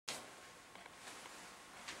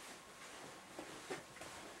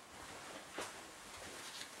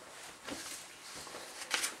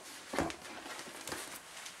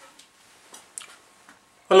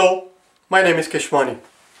Hello, my name is Keshwani.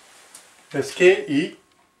 That's K-E-S-H-W-A-N-I,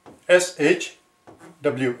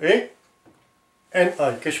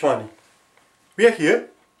 Keshwani. We are here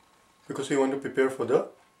because we want to prepare for the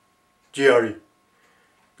GRE.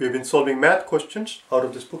 We have been solving math questions out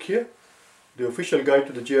of this book here, the official guide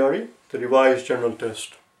to the GRE, the revised general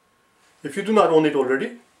test. If you do not own it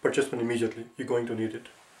already, purchase one immediately. You're going to need it.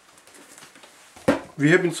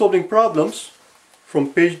 We have been solving problems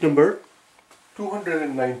from page number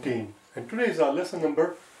 219, and today is our lesson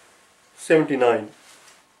number 79.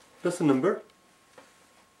 Lesson number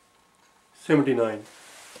 79.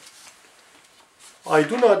 I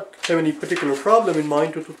do not have any particular problem in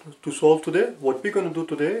mind to solve today. What we're going to do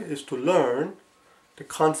today is to learn the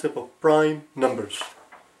concept of prime numbers.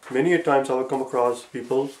 Many a times I will come across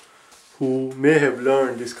people who may have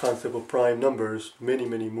learned this concept of prime numbers many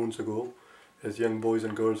moons ago as young boys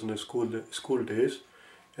and girls in their school days,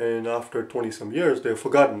 and after 20 some years they have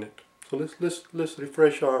forgotten it. So let's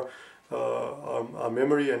refresh our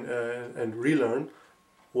memory and relearn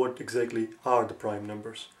what exactly are the prime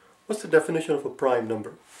numbers. What's the definition of a prime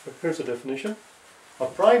number? Here's the definition. A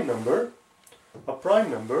prime number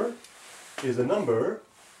is a number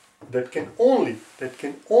that can only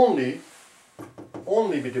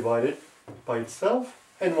be divided by itself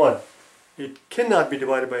and 1. It cannot be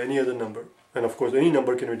divided by any other number. And of course, any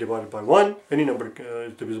number can be divided by 1, any number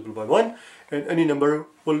is divisible by 1, and any number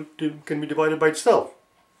can be divided by itself.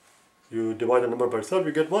 You divide a number by itself,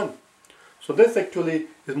 you get 1. So this actually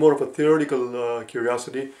is more of a theoretical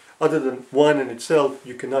curiosity. Other than 1 in itself,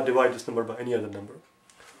 you cannot divide this number by any other number.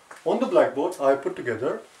 On the blackboard, I put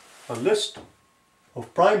together a list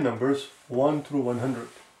of prime numbers 1 through 100.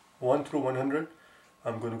 1 through 100.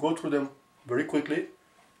 I'm going to go through them very quickly,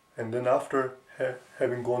 and then after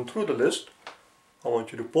having gone through the list, I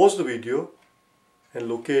want you to pause the video and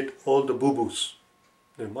locate all the boo-boos.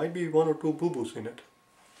 There might be 1 or 2 boo-boos in it.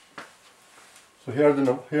 So here's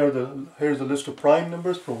the list of prime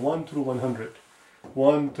numbers from 1 through 100.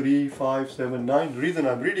 1, 3, 5, 7, 9. The reason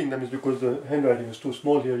I'm reading them is because the handwriting is too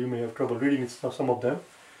small here. You may have trouble reading some of them.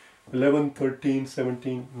 11, 13,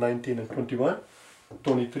 17, 19 and 21.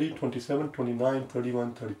 23, 27, 29,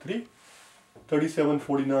 31, 33. 37,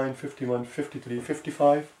 49, 51, 53,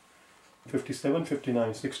 55, 57,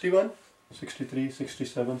 59, 61, 63,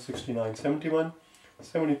 67, 69, 71,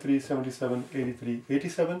 73, 77, 83,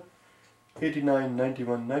 87, 89,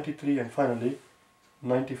 91, 93, and finally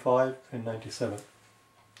 95 and 97.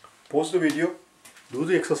 Pause the video, do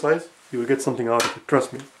the exercise, you will get something out of it,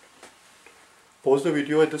 trust me. Pause the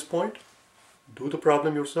video at this point, do the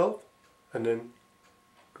problem yourself, and then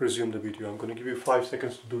resume the video. I'm going to give you 5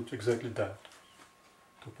 seconds to do exactly that.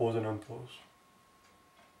 To pause and unpause.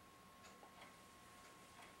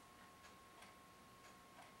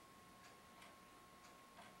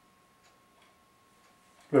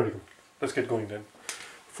 Very good. Let's get going then.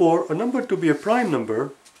 For a number to be a prime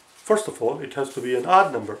number, first of all, it has to be an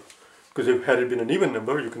odd number. Because if had it been an even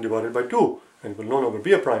number, you can divide it by 2, and it will no longer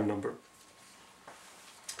be a prime number.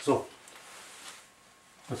 So,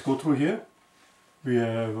 let's go through here. We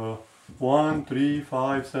have 1, 3,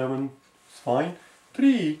 5, 7, it's fine.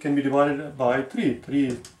 3 can be divided by 3.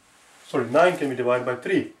 9 can be divided by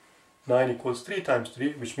 3. 9 equals 3 times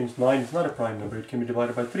 3, which means 9 is not a prime number. It can be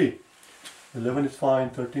divided by 3. 11 is fine,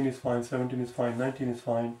 13 is fine, 17 is fine, 19 is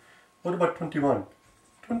fine. What about 21?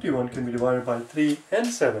 21 can be divided by 3 and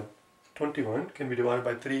 7. 21 can be divided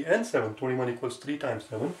by 3 and 7. 21 equals 3 times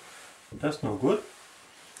 7. That's no good.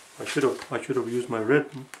 I should have used my red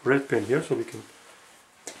pen here so we can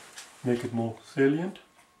make it more salient.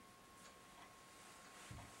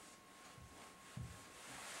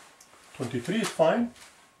 23 is fine.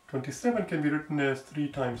 27 can be written as 3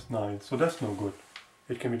 times 9, so that's no good.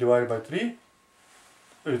 It can be divided by 3.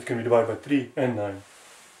 It can be divided by 3 and 9.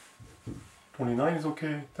 29 is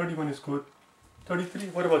okay. 31 is good. 33,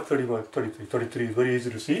 what about 31? 33. 33 is very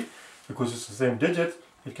easy to see because it's the same digit.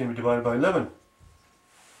 It can be divided by 11.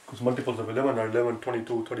 Because multiples of 11 are 11,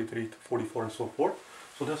 22, 33, 44 and so forth.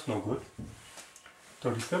 So that's no good.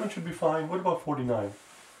 37 should be fine. What about 49?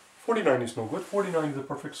 49 is no good. 49 is a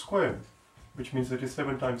perfect square, which means it is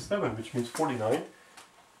 7 times 7, which means 49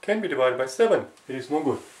 can be divided by 7. It is no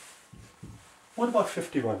good. What about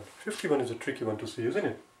 51? 51 is a tricky one to see, isn't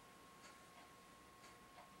it?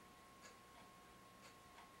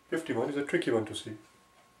 51 is a tricky one to see.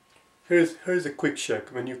 Here's a quick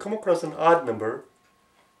check. When you come across an odd number,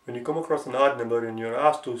 and you're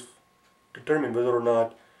asked to determine whether or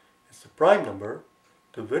not it's a prime number,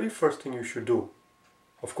 the very first thing you should do,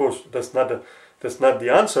 of course, that's not the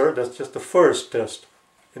answer. That's just the first test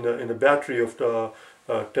in the battery of the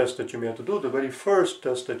test that you may have to do. The very first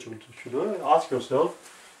test that you should do, ask yourself,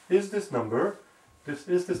 is this number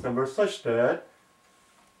such that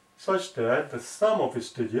the sum of its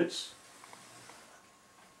digits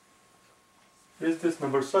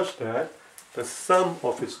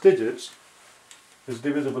is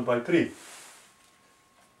divisible by 3?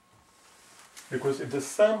 Because if the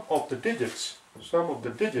sum of the digits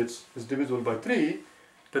is divisible by 3,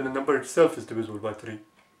 then the number itself is divisible by 3.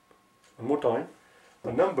 One more time.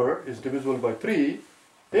 A number is divisible by 3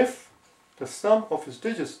 if the sum of its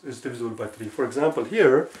digits is divisible by 3. For example,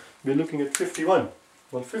 here we're looking at 51.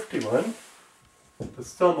 Well, 51, the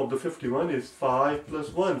sum of the 51 is 5 plus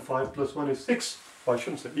 1. 5 plus 1 is 6. I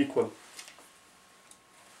shouldn't say equal.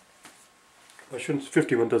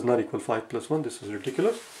 51 does not equal 5 plus 1. This is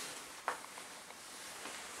ridiculous.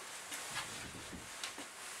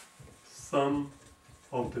 Sum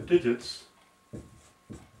of the digits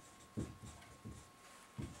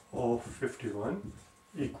of 51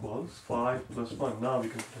 equals 5 plus 1. Now we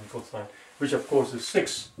can put an equal sign, which of course is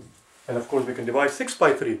 6. And of course we can divide 6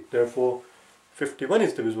 by 3. Therefore 51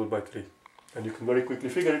 is divisible by 3. And you can very quickly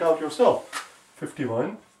figure it out yourself.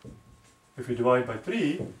 51, if you divide by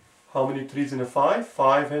 3, how many 3's in a 5?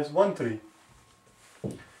 5 has 1 3.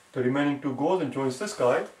 The remaining 2 goes and joins this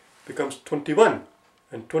guy, becomes 21.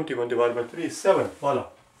 And 21 divided by 3 is 7. Voila.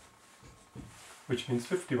 Which means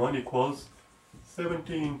 51 equals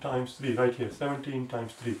 17 times 3. Right here, 17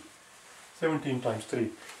 times 3. 17 times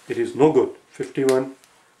 3. It is no good. 51,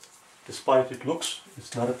 despite it looks,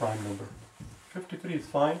 it's not a prime number. 53 is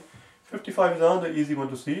fine. 55 is another easy one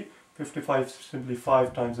to see. 55 is simply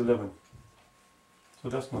 5 times 11. So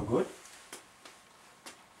that's no good.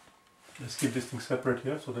 Let's keep this thing separate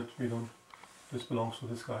here so that we don't, this belongs to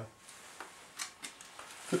this guy.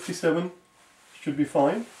 57 should be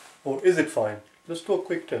fine, or is it fine? Let's do a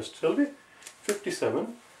quick test, shall we?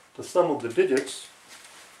 57, the sum of the digits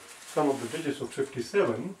of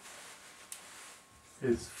 57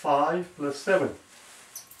 is 5 plus 7.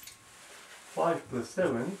 5 plus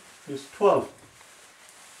 7 is 12.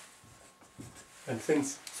 And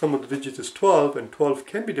since sum of the digits is 12 and 12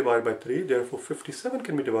 can be divided by 3, therefore 57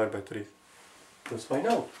 can be divided by 3. Let's find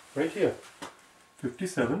out, right here.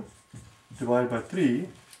 57 divided by 3,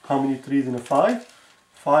 how many 3's in a 5?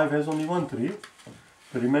 5 has only 1 3.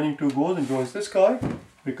 The remaining 2 goes and joins this guy,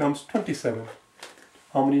 becomes 27.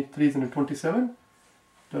 How many 3's in a 27?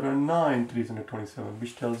 There are 9 3's in a 27,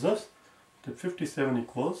 which tells us that 57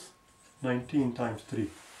 equals 19 times 3.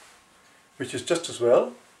 Which is just as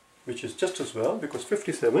well, because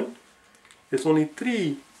 57 is only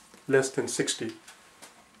 3 less than 60,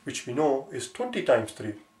 which we know is 20 times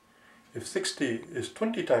 3. If 60 is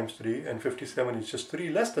 20 times 3 and 57 is just 3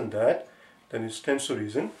 less than that, then it stands to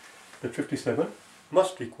reason that 57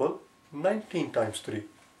 must equal 19 times 3.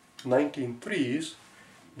 19 3's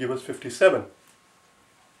give us 57.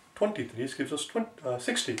 20 3's gives us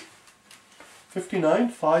 60. 59,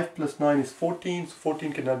 5 plus 9 is 14, so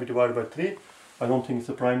 14 cannot be divided by 3. I don't think it's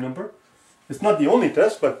a prime number. It's not the only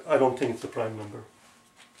test, but I don't think it's a prime number.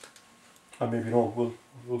 I may be wrong,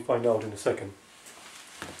 we'll find out in a second.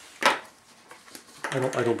 I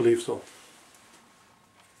don't believe so.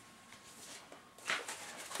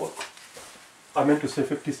 Well, I meant to say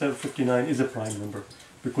 57, 59 is a prime number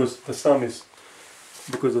because the sum is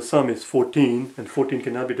 14 and 14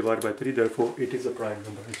 cannot be divided by 3, therefore it is a prime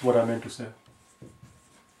number. It's what I meant to say.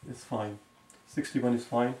 It's fine. 61 is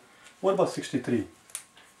fine. What about 63?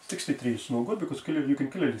 63 is no good because you can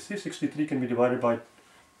clearly see 63 can be divided by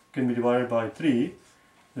 3.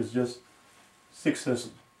 It's just 6 has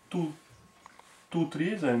two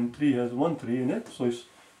 3's and 3 has 1 3 in it, so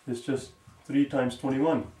it's just 3 times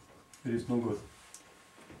 21. It is no good.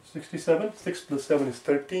 67, 6 plus 7 is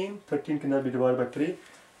 13. 13 cannot be divided by 3.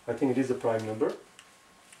 I think it is a prime number.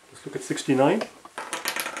 Let's look at 69.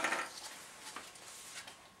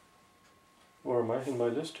 Where am I in my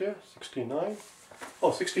list here? 69.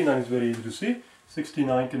 Oh, 69 is very easy to see.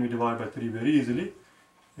 69 can be divided by 3 very easily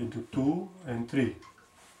into 2 and 3.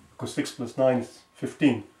 Because 6 plus 9 is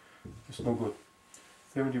 15. It's no good.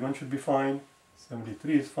 71 should be fine.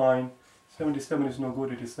 73 is fine. 77 is no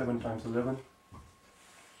good. It is 7 times 11.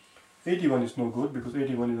 81 is no good because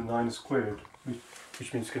 81 is a 9 squared,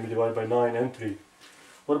 which means it can be divided by 9 and 3.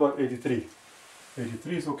 What about 83?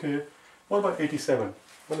 83 is okay. What about 87?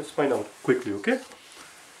 Well, let's find out quickly, okay?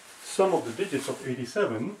 Sum of the digits of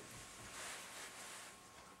 87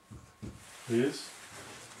 is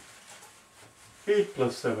 8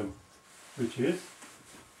 plus 7, which is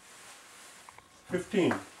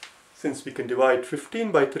 15. Since we can divide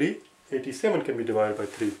 15 by 3, 87 can be divided by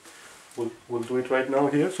 3. We'll do it right now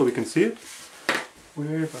here so we can see it.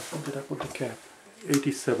 Where did I put the cap?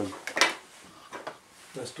 87.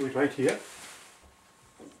 Let's do it right here.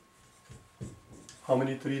 How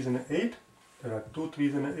many 3's in an 8? There are 2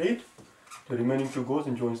 3's in an 8. The remaining 2 goes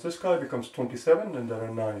and joins this guy, becomes 27, and there are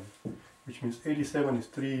 9. Which means 87 is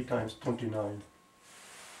 3 times 29.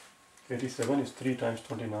 87 is 3 times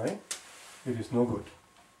 29. It is no good.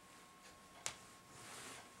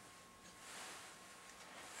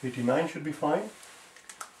 89 should be fine.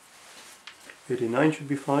 89 should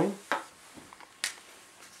be fine.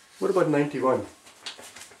 What about 91?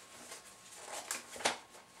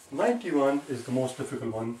 91 is the most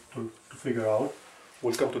difficult one to figure out.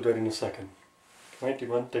 We'll come to that in a second.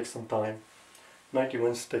 91 takes some time.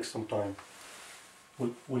 91 takes some time.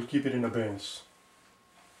 We'll keep it in abeyance.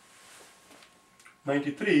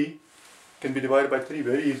 93 can be divided by 3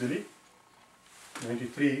 very easily.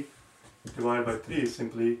 93 divided by 3 is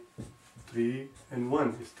simply 3 and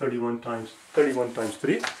 1 is 31 times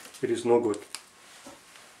 3. It is no good.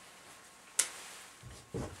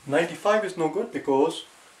 95 is no good because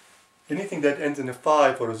anything that ends in a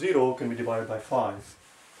 5 or a 0 can be divided by 5.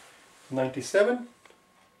 97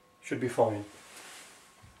 should be fine.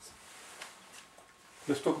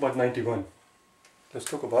 Let's talk about 91. Let's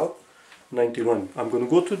talk about 91. I'm going to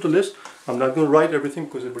go through the list. I'm not going to write everything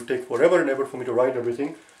because it will take forever and ever for me to write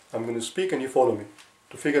everything. I'm going to speak and you follow me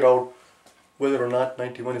to figure out whether or not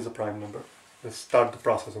 91 is a prime number. Let's start the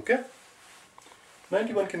process, okay?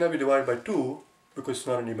 91 cannot be divided by 2 because it's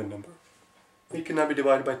not an even number. It cannot be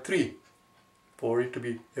divided by 3. For it to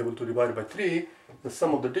be able to divide it by 3, the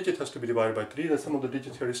sum of the digits has to be divided by 3. The sum of the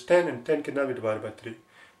digits here is 10 and 10 cannot be divided by 3.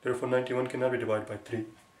 Therefore 91 cannot be divided by 3.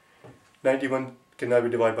 91 cannot be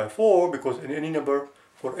divided by 4 because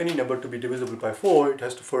for any number to be divisible by 4, it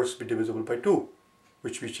has to first be divisible by 2,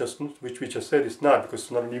 which we just said is not because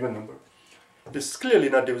it's not an even number. It's clearly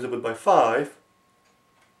not divisible by 5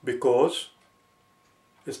 because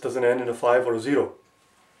it doesn't end in a 5 or a 0.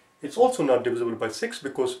 It's also not divisible by 6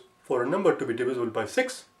 because for a number to be divisible by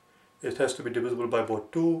 6, it has to be divisible by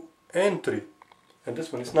both 2 and 3. And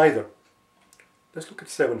this one is neither. Let's look at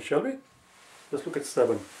 7, shall we? Let's look at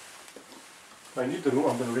 7. I need the room.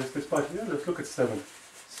 I'm going to erase this part here. Let's look at 7.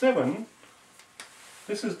 7,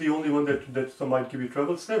 this is the only one that might give you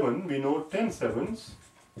trouble. 7, we know 10 sevens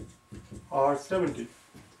are 70.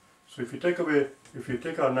 So if you take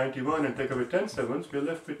our 91 and take away 10 sevens, we are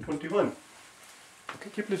left with 21. Okay,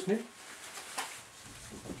 keep listening.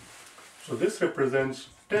 So this represents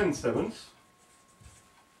 10 sevens.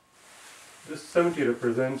 This 70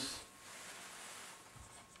 represents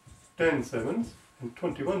 10 sevens, and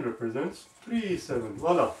 21 represents 3 sevens.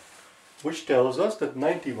 Voila! Which tells us that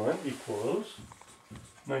 91 equals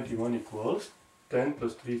 10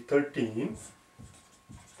 plus 3, 13.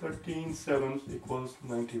 13 sevens equals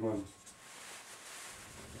 91.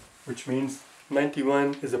 Which means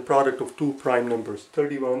 91 is a product of two prime numbers,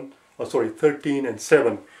 13 and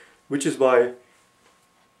 7. Which is why,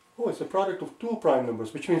 it's a product of two prime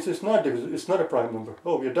numbers, which means it's not a prime number.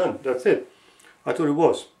 Oh, we're done. That's it. I thought it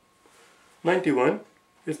was. 91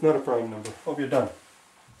 is not a prime number. Oh, we're done.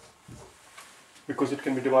 Because it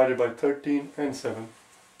can be divided by 13 and 7.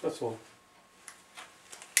 That's all.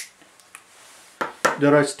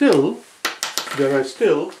 There are still,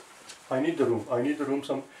 I need the room. I need the room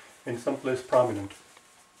in some place prominent.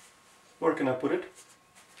 Where can I put it?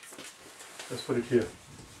 Let's put it here.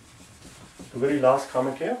 The very last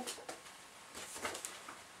comment here.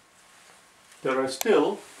 There are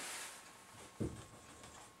still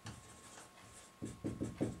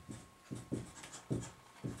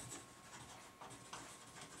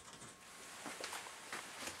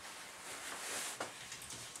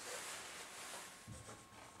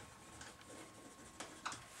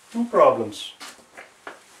two problems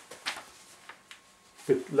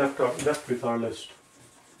left with our list.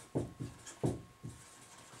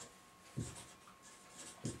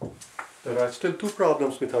 There are still two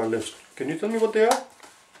problems with our list. Can you tell me what they are?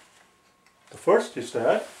 The first is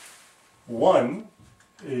that 1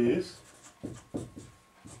 is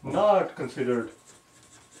not considered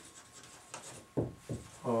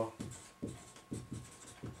a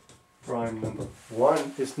prime number.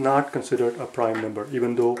 1 is not considered a prime number.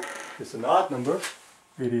 Even though it's an odd number,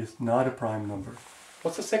 it is not a prime number.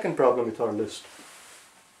 What's the second problem with our list?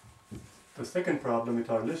 The second problem with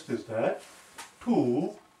our list is that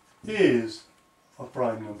 2 is a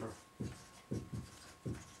prime number.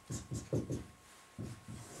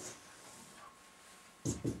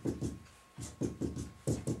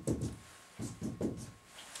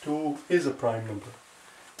 Two is a prime number.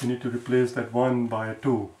 You need to replace that 1 by a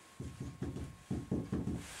 2.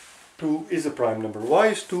 2 is a prime number. Why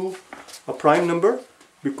is 2 a prime number?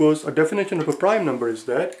 Because a definition of a prime number is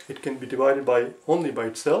that it can be divided by only by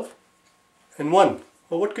itself and 1.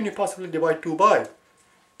 Well, what can you possibly divide 2 by?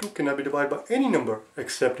 2 cannot be divided by any number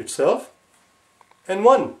except itself and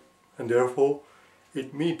 1. And therefore,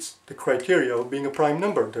 it meets the criteria of being a prime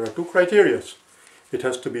number. There are 2 criteria. It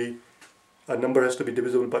has to be, a number has to be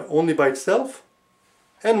divisible by only by itself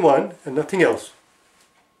and 1 and nothing else.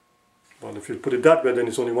 Well, if you put it that way, then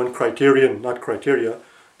it's only one criterion, not criteria.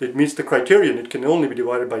 It meets the criterion. It can only be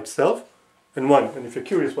divided by itself and 1. And if you're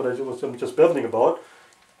curious what I'm just babbling about,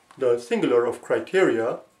 the singular of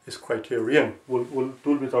criteria is criterion. We'll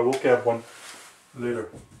deal with our vocab one later.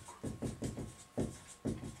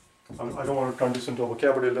 I don't want to turn this into a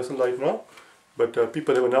vocabulary lesson right now, but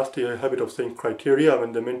people have a nasty habit of saying criteria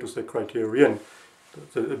when they meant to say criterion.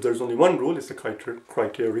 So if there's only one rule, it's the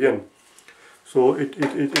criterion. So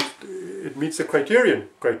it meets the criterion.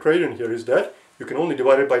 Criterion here is that you can only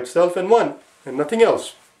divide it by itself and 1 and nothing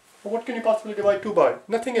else. Well, what can you possibly divide 2 by?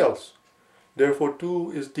 Nothing else. Therefore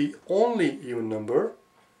 2 is the only even number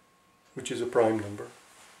which is a prime number.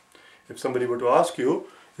 If somebody were to ask you,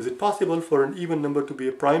 is it possible for an even number to be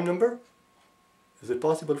a prime number? Is it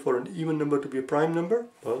possible for an even number to be a prime number?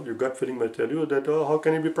 Well, your gut feeling might tell you that how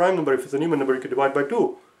can it be a prime number? If it's an even number, you can divide by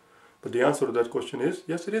 2. But the answer to that question is,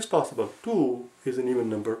 yes, it is possible. 2 is an even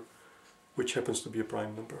number, which happens to be a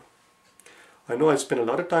prime number. I know I spent a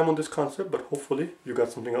lot of time on this concept, but hopefully you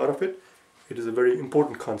got something out of it. It is a very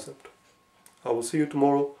important concept. I will see you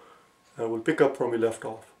tomorrow, and we'll pick up from where we left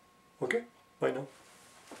off. Okay? Bye now.